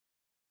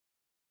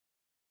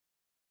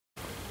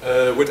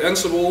With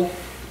Ansible,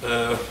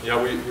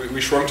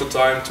 we shrunk the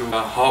time to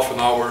half an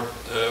hour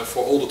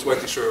for all the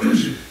 20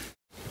 servers.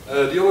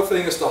 The other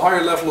thing is the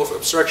higher level of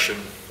abstraction.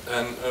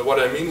 And what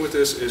I mean with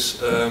this is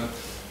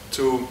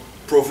to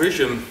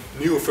provision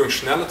new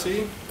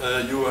functionality,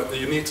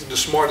 you need the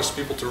smartest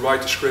people to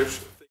write the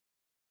scripts.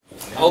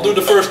 I'll do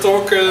the first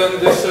talk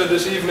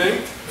this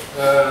evening.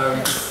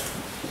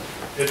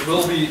 It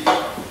will be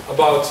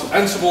about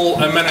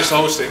Ansible and managed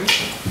hosting,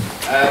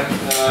 and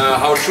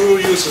how True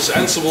uses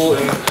Ansible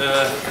in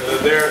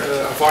their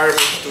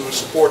environment to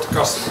support the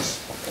customers.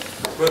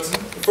 But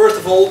first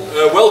of all,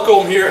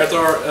 welcome here at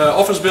our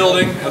office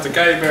building at the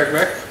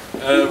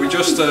Keienbergweg. We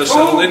just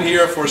settled in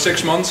here for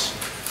 6 months,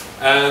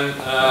 and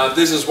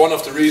this is one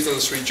of the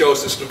reasons we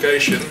chose this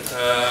location,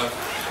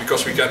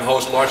 because we can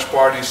host large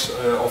parties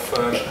of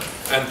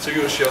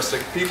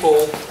enthusiastic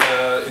people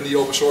in the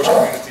open source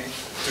community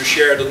to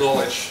share the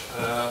knowledge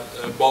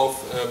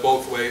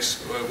both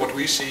ways, what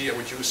we see and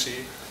what you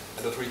see,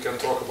 and that we can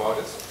talk about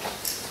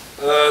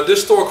it.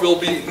 This talk will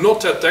be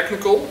not that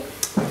technical,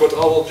 but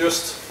I will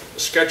just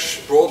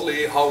sketch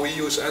broadly how we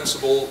use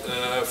Ansible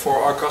for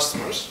our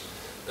customers.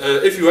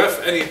 If you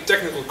have any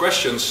technical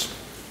questions,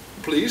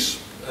 please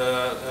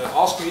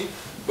ask me,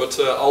 but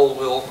I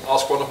will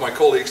ask one of my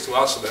colleagues to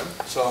answer them.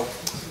 So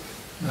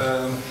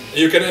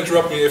you can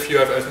interrupt me if you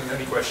have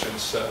any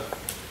questions.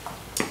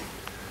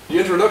 The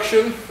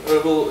introduction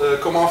will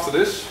come after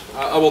this.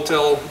 I will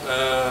tell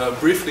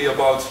briefly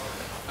about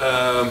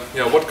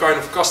what kind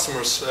of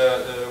customers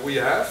we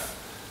have,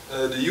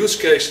 the use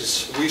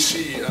cases we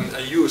see and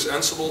use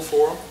Ansible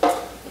for.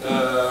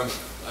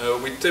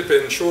 We tip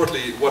in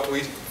shortly what we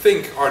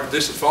think are the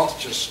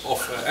disadvantages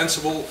of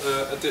Ansible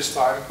at this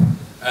time,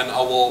 and I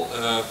will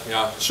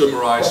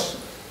summarize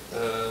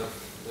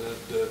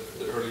the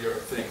earlier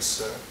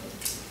things.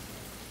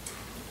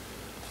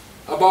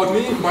 About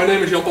me, my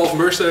name is Jan-Paul van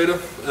Burgsteden.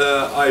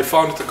 I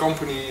founded the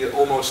company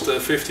almost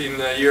 15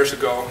 years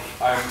ago.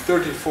 I'm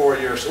 34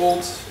 years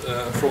old,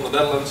 from the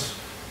Netherlands.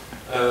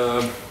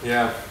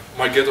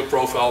 My GitHub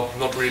profile,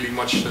 not really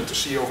much to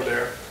see over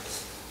there.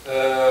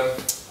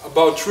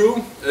 About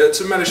True, it's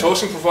a managed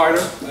hosting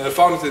provider,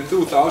 founded in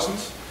 2000.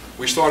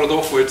 We started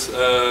off with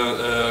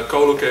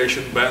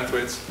co-location,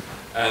 bandwidth,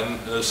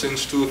 and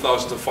since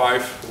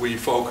 2005 we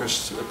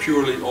focused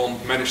purely on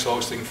managed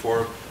hosting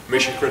for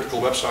mission-critical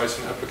websites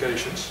and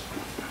applications.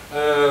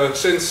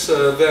 Since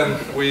then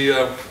we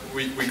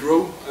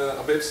grew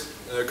a bit,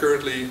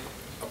 currently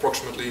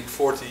approximately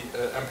 40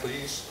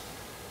 employees.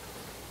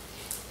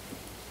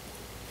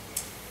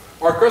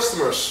 Our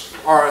customers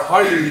are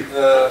highly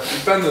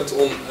dependent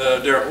on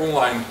their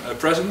online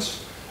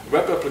presence.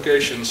 Web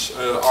applications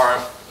are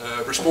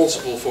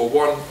responsible for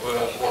one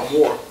or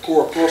more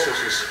core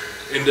processes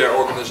in their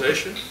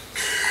organization.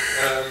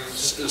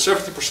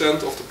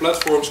 70% of the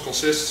platforms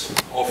consist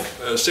of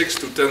 6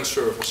 to 10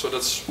 servers, so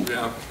that's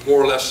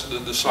more or less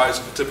the size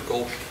of a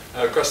typical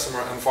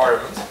customer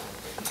environment.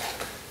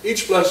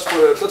 Each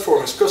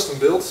platform is custom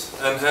built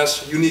and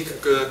has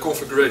unique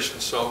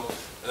configurations, so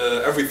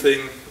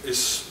everything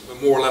is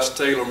more or less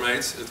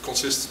tailor-made. It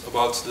consists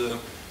about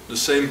the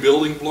same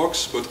building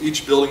blocks, but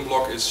each building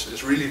block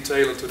is really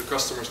tailored to the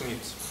customer's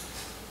needs.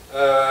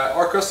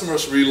 Our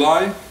customers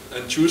rely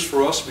and choose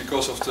for us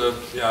because of the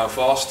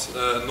vast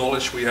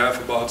knowledge we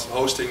have about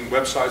hosting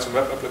websites and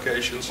web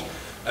applications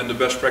and the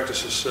best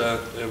practices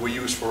we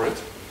use for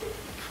it.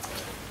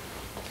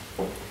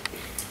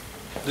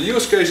 The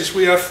use cases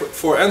we have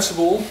for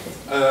Ansible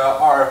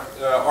are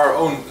our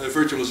own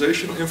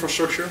virtualization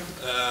infrastructure.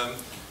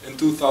 In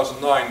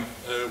 2009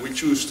 we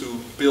choose to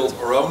build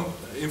our own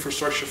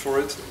infrastructure for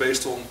it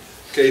based on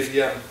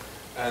KVM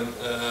and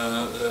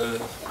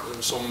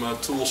some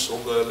tools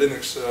on the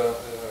Linux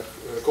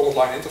command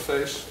line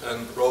interface,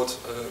 and wrote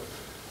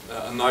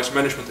a nice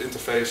management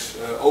interface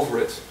over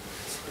it.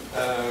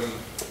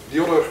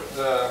 The other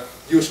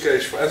use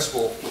case for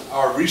Ansible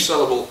are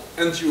resellable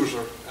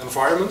end-user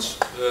environments.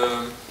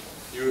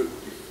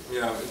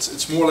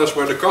 It's more or less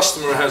where the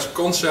customer has a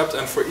concept,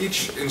 and for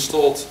each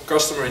installed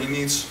customer he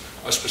needs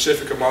a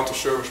specific amount of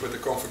service with the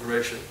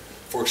configuration.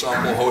 For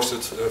example,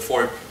 hosted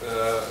VoIP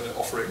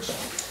offerings.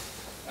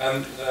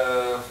 And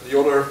the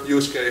other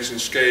use case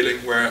is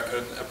scaling, where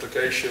an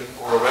application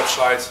or a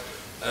website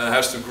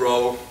has to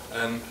grow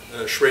and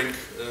shrink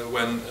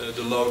when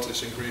the load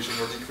is increasing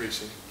or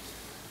decreasing.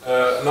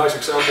 A nice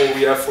example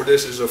we have for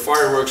this is a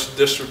fireworks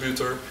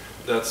distributor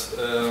that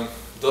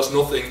does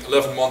nothing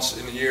 11 months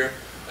in a year,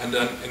 and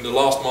then in the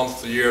last month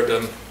of the year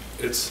then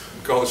it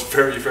goes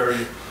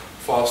very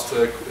fast,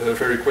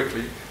 very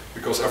quickly,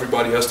 because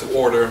everybody has to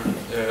order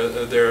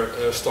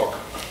their stock.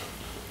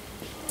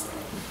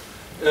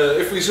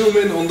 If we zoom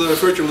in on the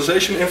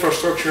virtualization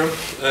infrastructure,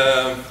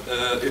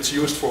 it's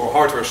used for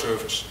hardware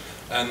servers.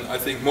 And I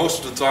think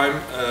most of the time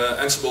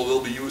Ansible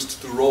will be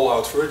used to roll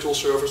out virtual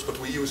servers, but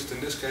we use it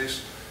in this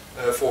case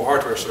for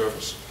hardware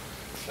servers.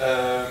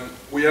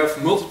 We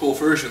have multiple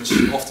versions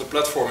of the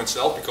platform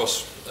itself,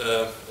 because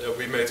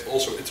we made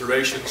also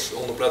iterations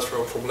on the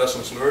platform from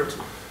lessons learned.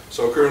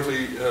 So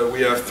currently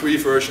we have 3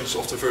 versions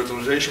of the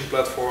virtualization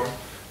platform.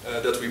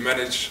 that we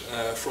manage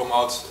from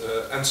out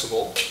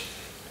Ansible.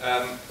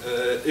 And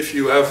if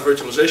you have a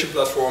virtualization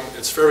platform,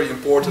 it's very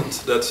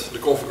important that the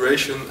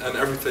configuration and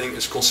everything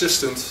is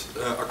consistent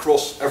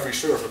across every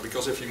server,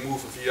 because if you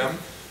move a VM,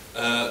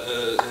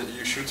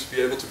 you should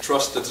be able to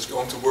trust that it's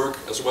going to work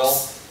as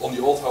well on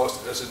the old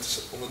host as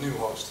it's on the new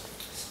host.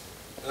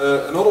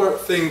 Another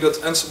thing that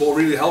Ansible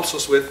really helps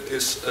us with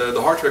is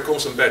the hardware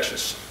comes in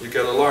batches. You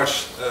get a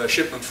large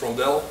shipment from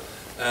Dell,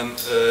 and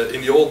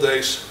in the old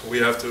days we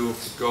have to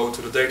go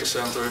to the data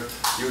center,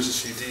 use a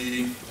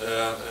CD,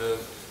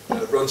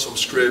 run some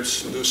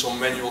scripts, do some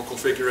manual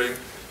configuring,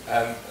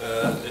 and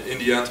in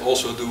the end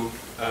also do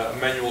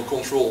manual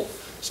control.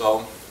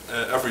 So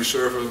every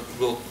server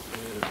will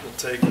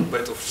take a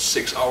bit of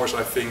 6 hours,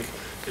 I think,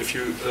 if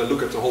you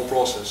look at the whole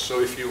process.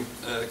 So if you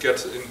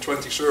get in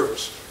 20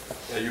 servers,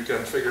 you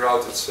can figure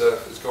out it's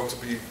going to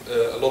be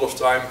a lot of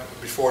time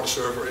before the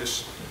server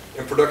is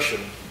in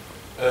production.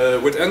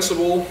 With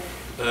Ansible,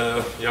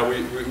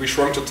 we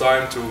shrunk the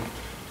time to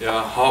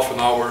half an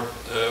hour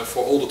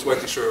for all the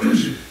 20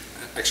 servers,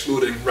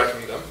 excluding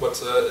racking them.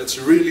 But it's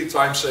a really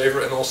time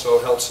saver and also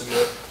helps in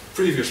the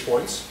previous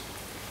points.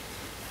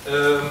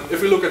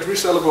 If we look at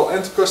resellable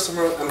end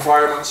customer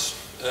environments,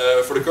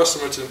 for the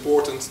customer it's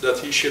important that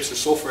he ships the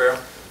software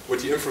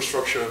with the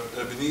infrastructure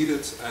beneath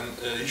it,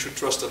 and he should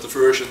trust that the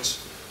versions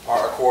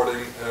are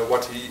according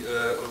what he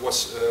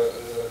was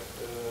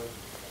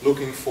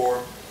looking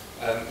for,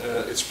 and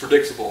it's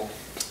predictable.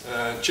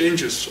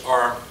 Changes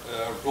are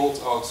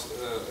rolled out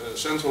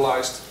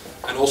centralized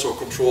and also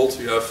controlled.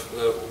 You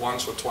have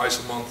once or twice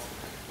a month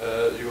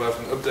you have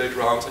an update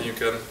round, and you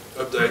can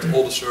update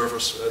all the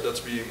servers that's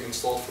being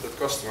installed for that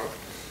customer.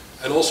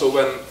 And also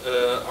when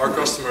our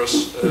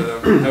customers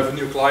have a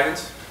new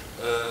client,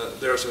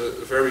 there's a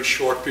very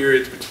short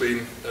period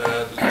between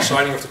the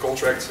signing of the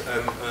contract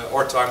and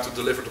our time to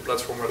deliver the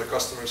platform where the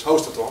customer is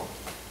hosted on.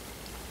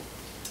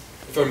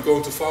 If I'm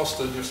going too fast,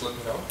 just let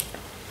me know.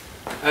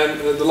 And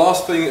the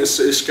last thing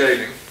is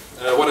scaling.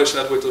 What I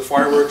said with the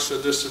fireworks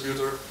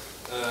distributor,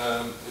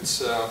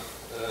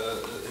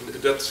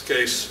 in that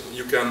case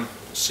you can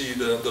see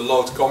the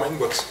load coming,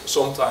 but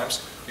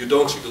sometimes you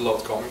don't see the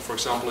load coming. For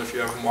example, if you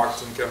have a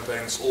marketing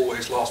campaign, it's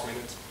always last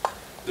minute.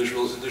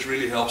 This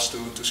really helps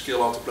to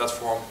scale out the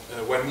platform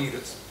when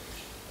needed.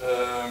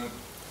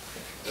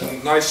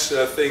 A nice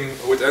thing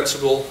with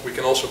Ansible, we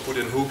can also put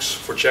in hooks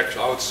for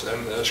checkouts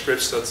and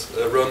scripts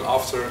that run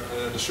after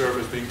the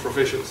service being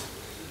provisioned.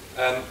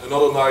 And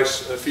another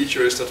nice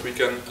feature is that we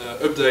can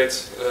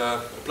update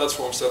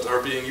platforms that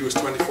are being used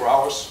 24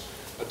 hours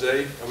a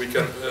day, and we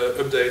can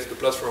update the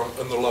platform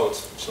under load.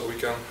 So we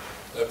can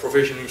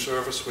provision new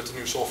service with the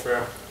new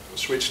software,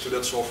 switch to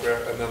that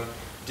software, and then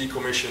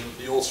decommission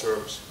the old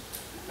service.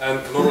 And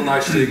another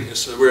nice thing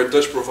is we're a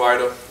Dutch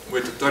provider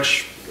with a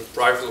Dutch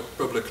private or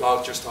public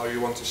cloud, just how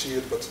you want to see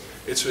it, but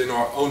it's in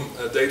our own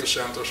data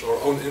centers, our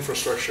own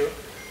infrastructure.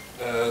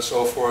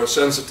 So for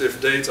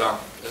sensitive data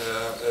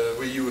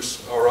we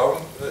use our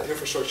own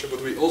infrastructure,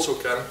 but we also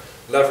can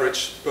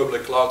leverage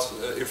public cloud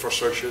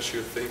infrastructures.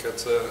 You think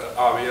at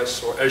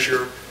AWS or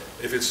Azure,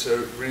 if it's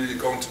really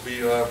going to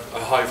be a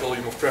high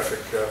volume of traffic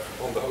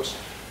on those.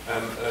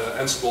 And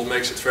Ansible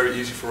makes it very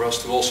easy for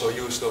us to also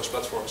use those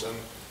platforms and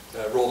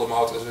roll them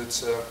out as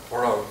it's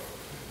our own.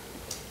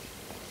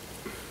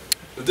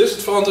 The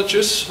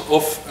disadvantages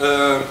of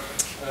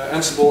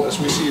Ansible as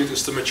we see it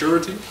is the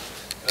maturity.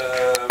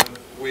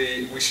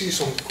 We see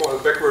some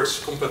backwards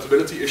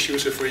compatibility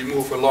issues. If we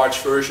move a large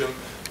version,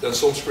 then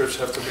some scripts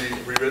have to be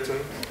rewritten,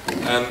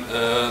 and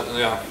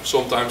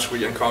sometimes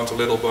we encounter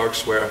little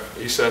bugs where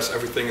he says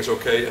everything is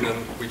okay, and then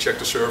we check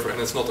the server and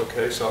it's not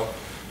okay. So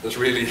that's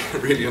really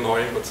really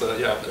annoying. But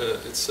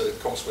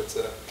it comes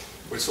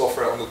with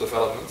software under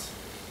development.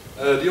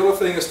 The other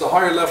thing is the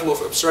higher level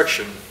of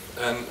abstraction,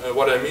 and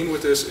what I mean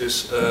with this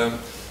is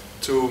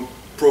to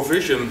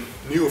provision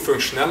new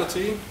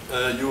functionality,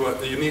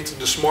 you need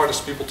the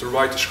smartest people to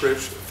write the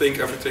scripts, think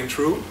everything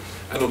through,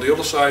 and on the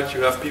other side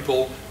you have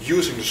people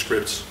using the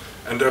scripts,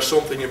 and there's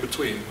something in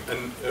between.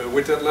 And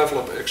with that level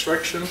of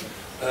abstraction,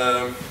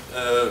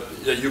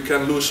 you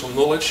can lose some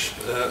knowledge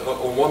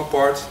on one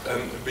part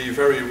and be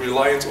very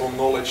reliant on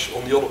knowledge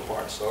on the other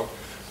part. So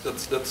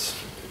that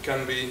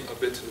can be a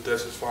bit a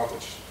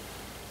disadvantage.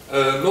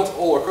 Not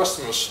all our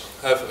customers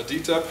have a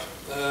DTAP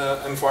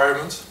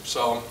environment,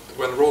 so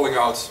when rolling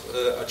out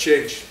a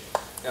change,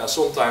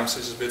 sometimes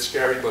it's a bit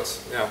scary, but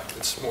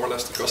it's more or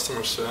less the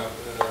customer's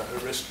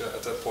risk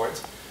at that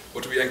point.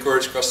 But we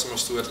encourage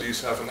customers to at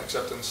least have an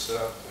acceptance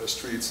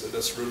street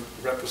that's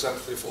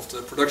representative of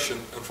the production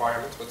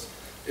environment, but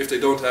if they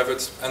don't have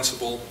it,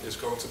 Ansible is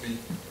going to be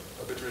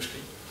a bit risky.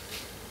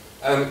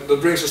 And that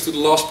brings us to the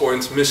last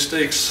point: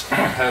 mistakes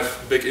have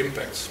big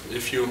impact.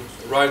 If you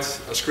write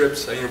a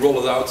script and you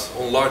roll it out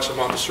on large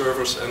amount of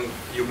servers and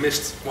you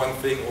missed one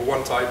thing or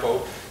one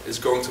typo, it's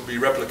going to be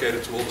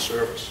replicated to all the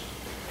servers.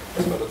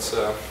 So that's,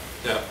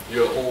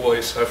 you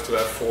always have to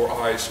have 4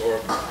 eyes or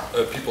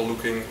people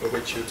looking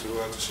with you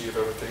to see if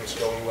everything is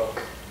going well.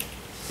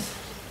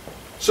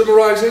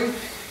 Summarizing,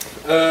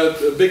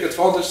 The big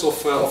advantage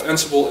of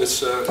Ansible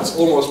is it's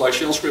almost like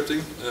shell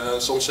scripting.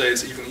 Some say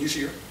it's even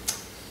easier.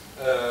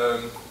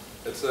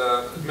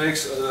 It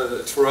makes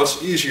it for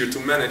us easier to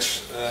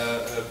manage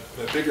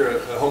bigger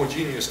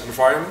homogeneous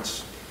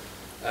environments,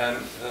 and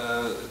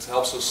it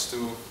helps us to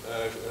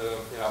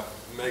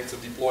make the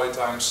deploy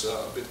times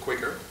a bit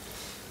quicker.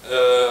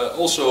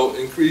 Also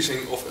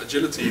increasing of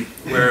agility,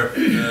 where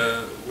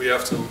we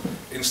have to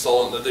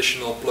install an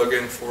additional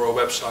plugin for a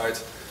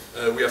website.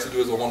 We have to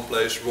do it in one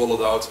place, roll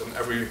it out, and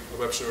every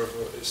web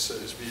server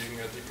is being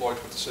deployed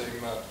with the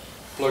same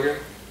plugin.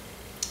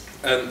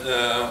 And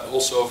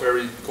also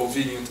very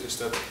convenient is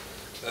that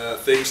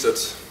things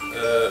that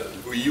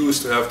we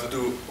used to have to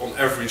do on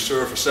every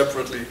server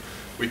separately,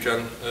 we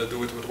can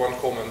do it with one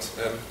command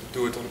and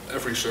do it on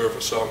every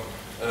server, so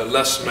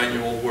less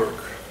manual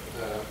work.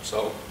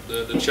 So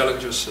the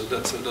challenges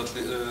that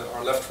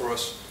are left for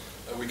us,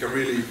 we can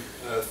really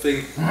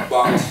think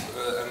about,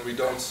 and we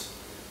don't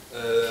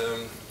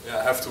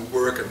have to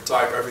work and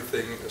type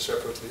everything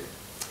separately.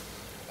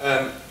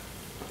 And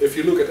if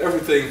you look at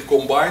everything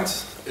combined,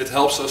 it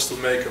helps us to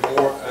make a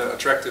more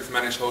attractive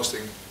managed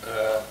hosting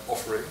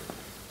offering,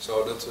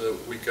 so that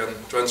we can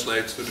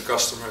translate to the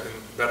customer in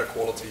better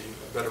quality,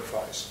 better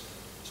price.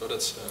 So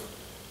that's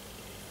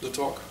the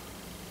talk.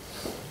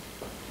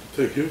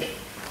 Thank you.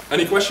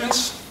 Any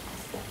questions?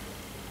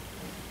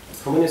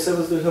 How many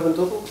servers do you have in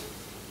total?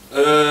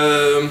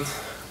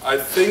 I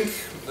think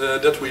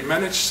that we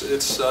managed,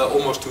 it's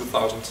almost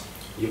 2,000.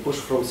 You push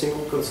from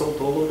single console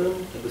to all of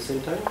them at the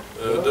same time?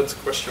 That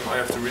question I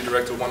have to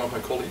redirect to one of my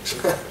colleagues.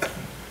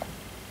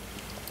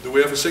 Do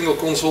we have a single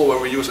console where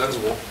we use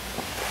Ansible?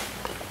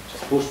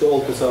 Just push to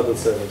all 2,000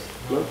 servers,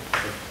 no?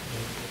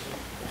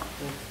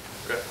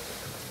 Okay.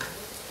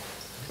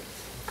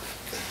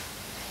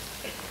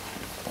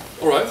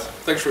 Alright,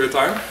 thanks for your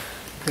time.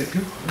 Thank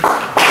you.